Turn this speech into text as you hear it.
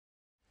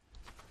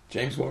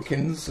James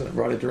Watkins,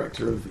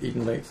 writer-director of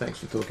Eden Lake. Thanks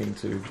for talking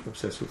to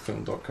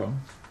ObsessedWithFilm.com.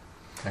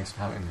 Thanks for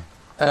having me.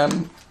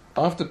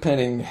 After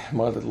penning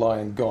My Little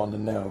Lion, Gone,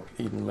 and now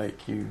Eden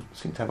Lake, you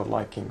seem to have a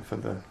liking for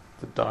the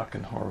dark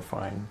and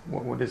horrifying.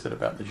 What is it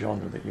about the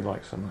genre that you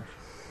like so much?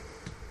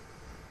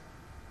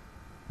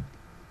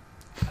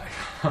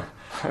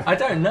 I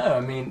don't know.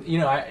 I mean, you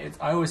know, I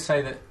always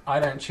say that I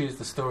don't choose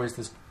the stories.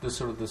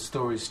 The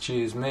stories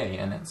choose me,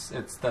 and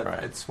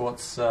it's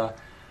what's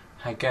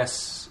I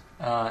guess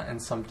in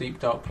some deep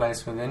dark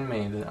place within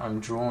me that I'm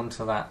drawn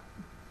to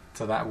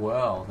that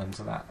world and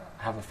to that,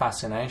 have a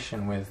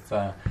fascination with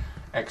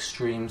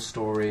extreme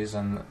stories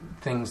and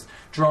things.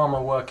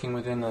 Drama working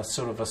within a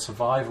sort of a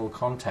survival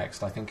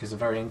context, I think, is a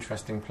very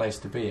interesting place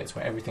to be. It's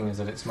where everything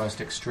is at its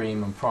most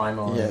extreme and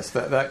primal. Yes,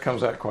 that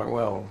comes out quite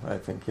well, I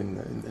think,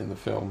 in the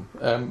film.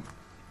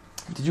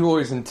 Did you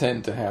always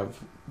intend to have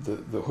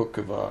the hook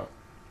of our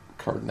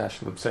current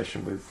national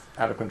obsession with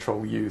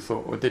out-of-control youth,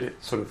 or did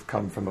it sort of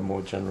come from a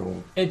more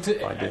general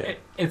idea?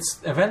 It's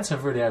events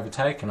have really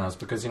overtaken us,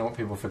 because, you know, what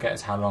people forget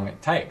is how long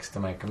it takes to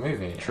make a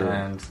movie. True.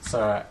 And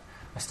so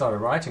I started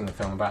writing the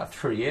film about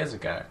 3 years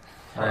ago,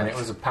 and it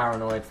was a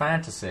paranoid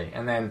fantasy.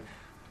 And then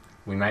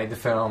we made the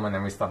film, and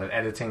then we started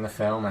editing the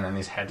film, and then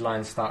these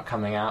headlines start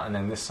coming out, and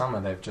then this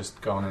summer they've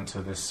just gone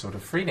into this sort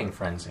of reading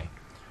frenzy.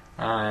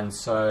 And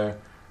so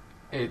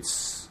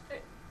it's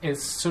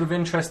sort of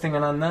interesting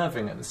and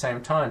unnerving at the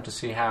same time to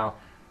see how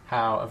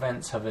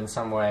events have in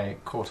some way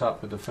caught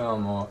up with the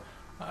film, or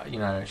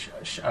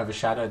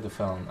overshadowed the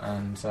film.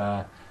 And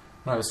no,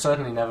 it was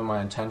certainly never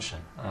my intention.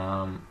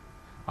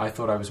 I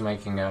thought I was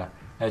making a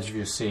edge of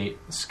your seat,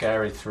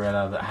 scary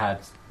thriller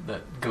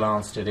that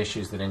glanced at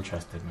issues that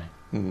interested me.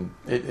 Mm.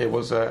 It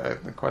was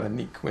quite a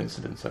neat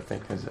coincidence, I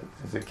think,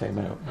 as it came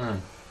out.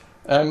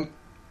 Mm.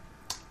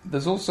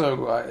 There's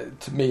also,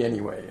 to me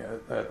anyway,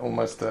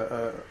 almost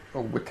a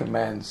Wicker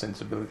Man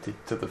sensibility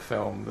to the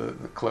film.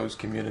 The closed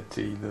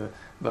community,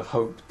 the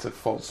hope to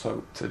false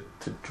hope to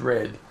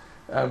dread.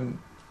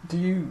 Do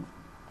you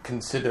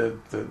consider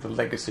the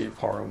legacy of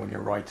horror when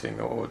you're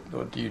writing, or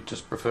do you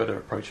just prefer to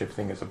approach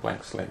everything as a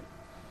blank slate?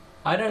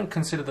 I don't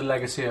consider the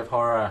legacy of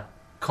horror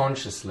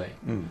consciously,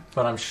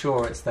 but I'm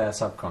sure it's there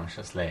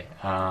subconsciously.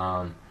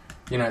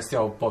 You know, it's the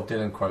old Bob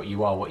Dylan quote: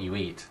 "You are what you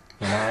eat."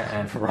 You know,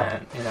 and,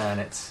 right.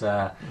 and it's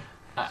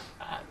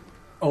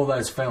all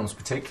those films,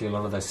 particularly a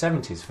lot of those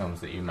 70s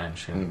films that you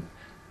mentioned.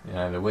 You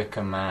know, The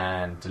Wicker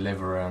Man,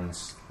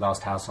 Deliverance,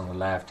 Last House on the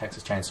Left,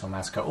 Texas Chainsaw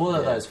Massacre. All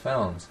of those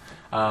films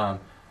are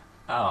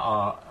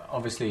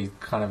obviously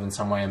kind of in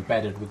some way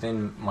embedded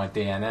within my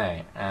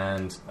DNA,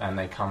 and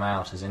they come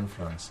out as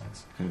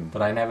influences.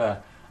 But I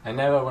never,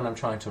 when I'm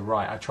trying to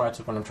write, I try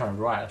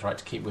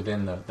to keep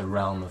within the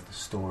realm of the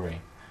story.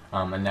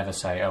 And never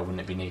say, "Oh,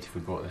 wouldn't it be neat if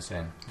we brought this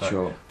in?" But,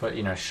 sure. But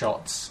you know,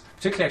 shots,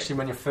 particularly actually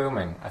when you're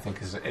filming, I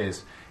think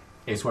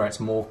is where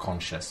it's more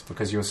conscious,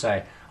 because you'll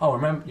say, "Oh,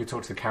 remember?" You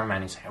talk to the cameraman,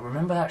 and you say, "Oh,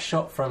 remember that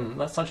shot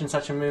from such and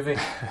such a movie?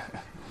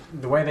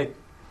 The way they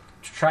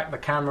track the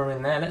camera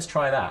in there. Let's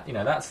try that." You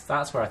know,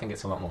 that's where I think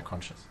it's a lot more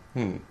conscious.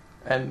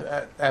 And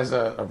as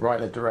a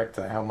writer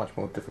director, how much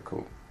more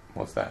difficult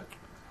was that?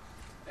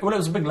 Well, it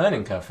was a big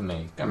learning curve for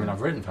me. I mean,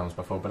 I've written films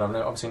before, but I've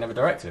obviously never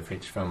directed a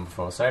feature film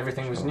before, so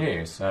everything was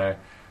new. So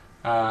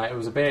it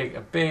was a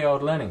big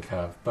old learning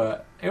curve,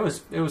 but it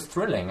was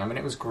thrilling. I mean,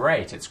 it was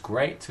great. It's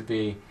great to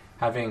be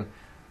having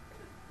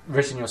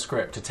written your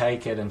script, to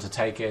take it and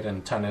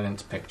turn it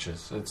into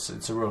pictures.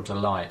 It's a real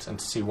delight, and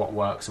to see what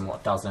works and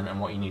what doesn't,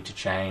 and what you need to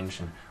change,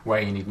 and where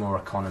you need more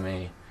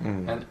economy.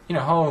 And you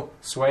know, whole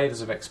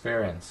swathes of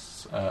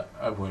experience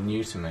were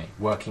new to me.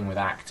 Working with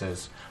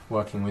actors,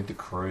 working with the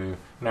crew.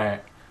 You know,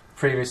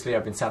 previously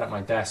I've been sat at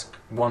my desk,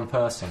 one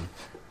person,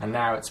 and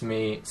now it's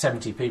me,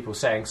 70 people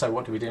saying, "So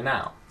what do we do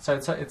now?" So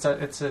it's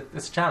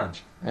a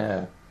challenge.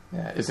 Yeah.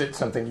 Is it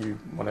something you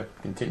want to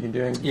continue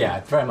doing?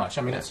 Yeah, very much.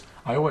 I mean,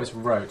 I always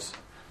wrote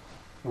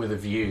with a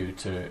view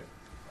to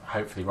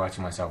hopefully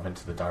writing myself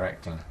into the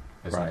directing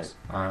business.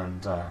 Right.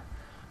 And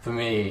for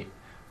me,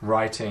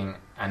 writing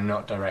and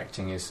not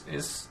directing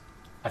is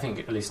I think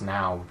at least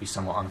now would be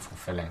somewhat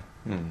unfulfilling.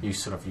 You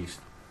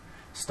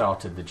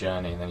started the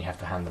journey, and then you have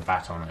to hand the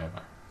baton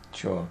over.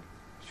 Sure.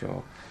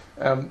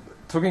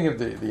 Talking of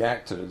the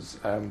actors,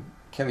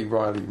 Kelly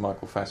Reilly,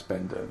 Michael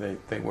Fassbender,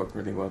 they work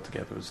really well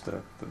together as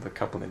the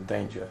couple in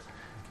Danger.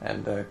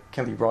 And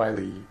Kelly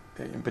Reilly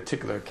in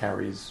particular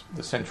carries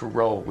the central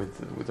role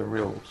with a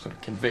real sort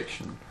of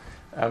conviction.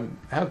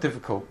 How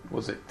difficult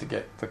was it to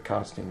get the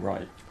casting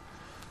right?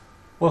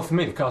 Well, for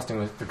me, the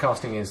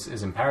casting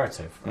is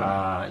imperative.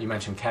 You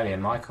mentioned Kelly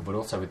and Michael, but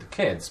also with the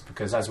kids,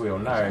 because as we all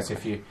know,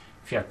 if you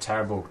have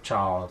terrible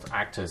child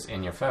actors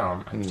in your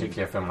film, and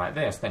particularly a film like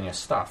this, then you're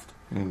stuffed.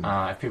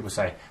 If people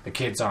say the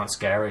kids aren't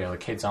scary, or the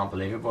kids aren't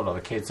believable, or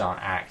the kids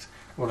aren't act,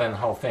 well, then the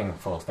whole thing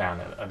falls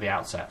down at the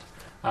outset.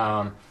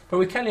 But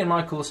with Kelly and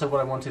Michael, also what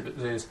I wanted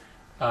is,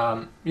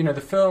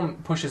 the film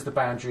pushes the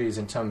boundaries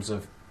in terms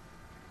of,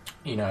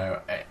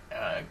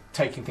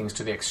 taking things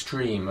to the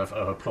extreme of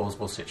a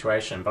plausible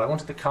situation, but I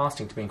wanted the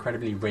casting to be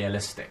incredibly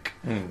realistic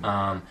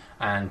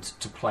and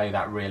to play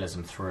that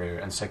realism through.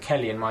 And so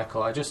Kelly and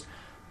Michael, I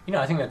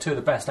think they're two of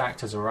the best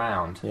actors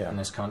around in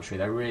this country.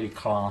 They're really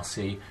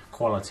classy,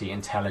 quality,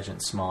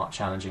 intelligent, smart,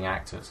 challenging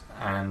actors.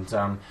 And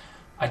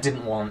I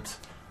didn't want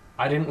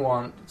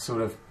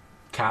sort of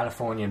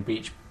Californian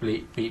beach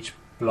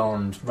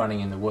blonde running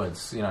in the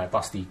woods,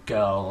 busty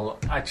girl.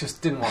 I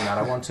just didn't want that.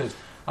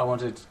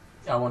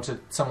 I wanted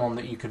someone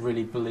that you could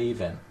really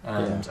believe in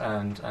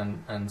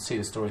and see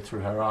the story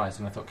through her eyes.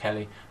 And I thought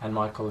Kelly and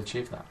Michael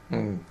achieved that.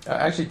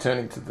 Actually,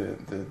 turning to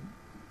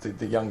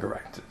the younger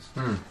actors,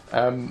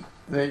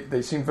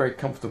 they seem very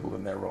comfortable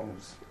in their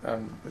roles,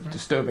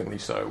 disturbingly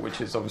so,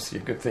 which is obviously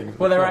a good thing.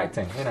 Well, they're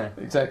acting,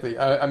 Exactly.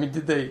 I mean,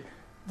 did they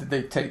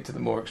take to the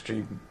more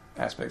extreme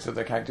aspects of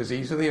their characters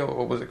easily,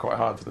 or was it quite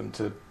hard for them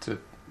to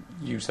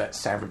use that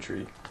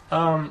savagery?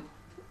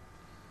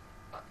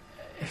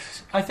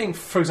 I think,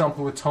 for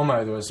example, with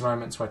Tomo, there was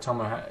moments where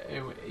Tomo,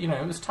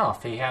 it was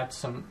tough. He had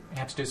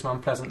to do some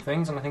unpleasant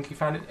things, and I think he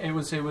found it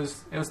was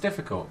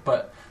difficult.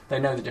 But they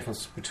know the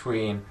difference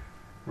between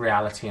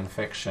reality and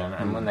fiction,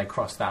 and when they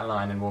cross that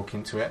line and walk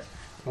into it,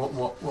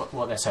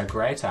 what they're so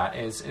great at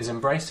is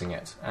embracing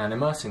it and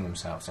immersing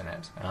themselves in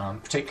it.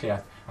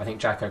 Particularly, I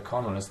think Jack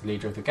O'Connell is the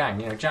leader of the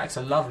gang. Jack's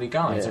a lovely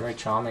guy. He's a very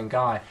charming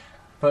guy,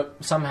 but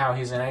somehow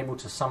he's unable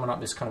to summon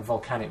up this kind of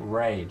volcanic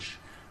rage.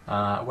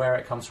 Where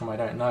it comes from, I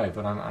don't know,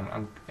 but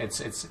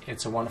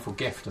it's a wonderful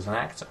gift as an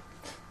actor.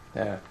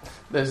 Yeah,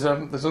 there's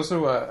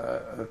also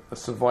a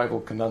survival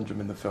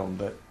conundrum in the film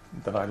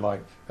that I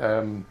like.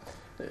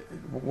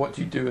 What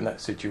do you do in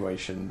that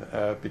situation?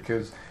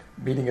 Because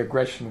meeting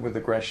aggression with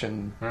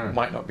aggression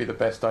might not be the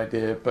best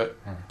idea, but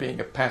being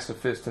a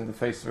pacifist in the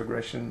face of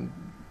aggression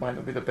might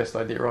not be the best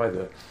idea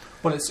either.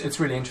 Well, it's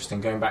really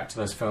interesting, going back to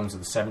those films of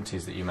the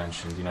 70s that you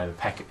mentioned,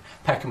 the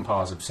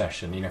Peckinpah's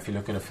obsession. If you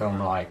look at a film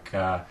like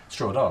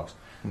Straw Dogs,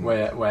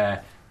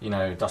 where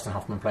Dustin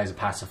Hoffman plays a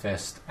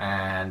pacifist,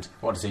 and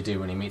what does he do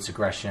when he meets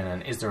aggression,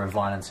 and is there a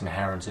violence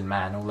inherent in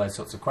man, all those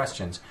sorts of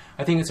questions.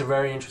 I think it's a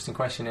very interesting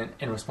question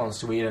in response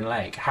to Eden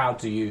Lake. How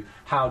do you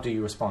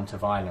respond to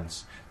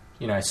violence?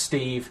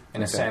 Steve,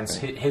 in a sense,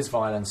 his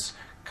violence,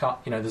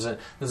 there's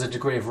a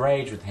degree of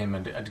rage with him,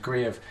 and a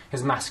degree of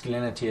his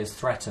masculinity is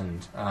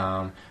threatened,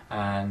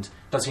 and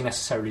does he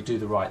necessarily do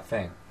the right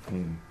thing?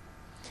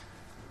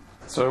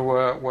 So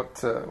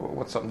what's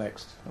up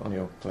next on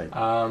your plate?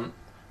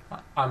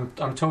 I'm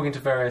talking to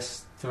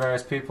various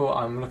people.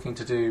 I'm looking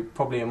to do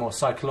probably a more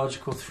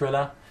psychological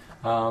thriller,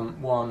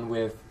 one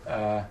with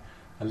a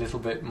little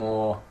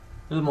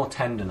more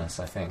tenderness,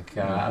 I think,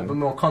 but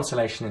more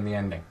consolation in the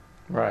ending.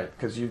 Right,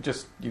 because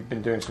you've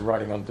been doing some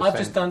writing on Descent. I've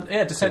just done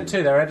Descent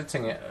 2. They're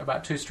editing it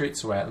about 2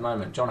 streets away at the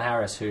moment. John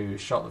Harris, who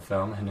shot the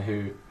film and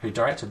who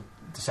directed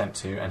Descent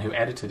 2 and who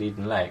edited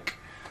Eden Lake,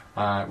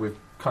 we've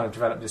kind of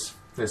developed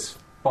this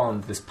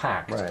bond, this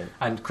pact, right.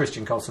 And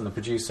Christian Colson, the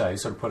producer, he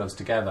sort of put us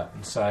together,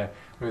 and so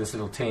we were this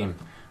little team.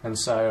 And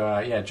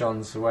so,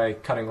 John's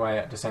cutting away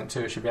at Descent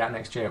 2. It should be out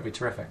next year. It'll be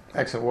terrific.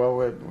 Excellent. Well,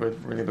 we're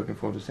really looking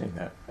forward to seeing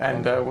that.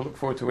 And we'll look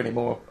forward to any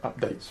more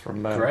updates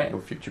from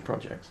your future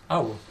projects.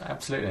 Oh,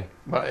 absolutely.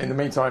 But in the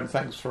meantime,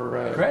 thanks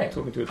for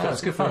talking to us. That was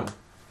good fun.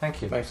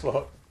 Thank you. Thanks a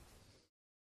lot.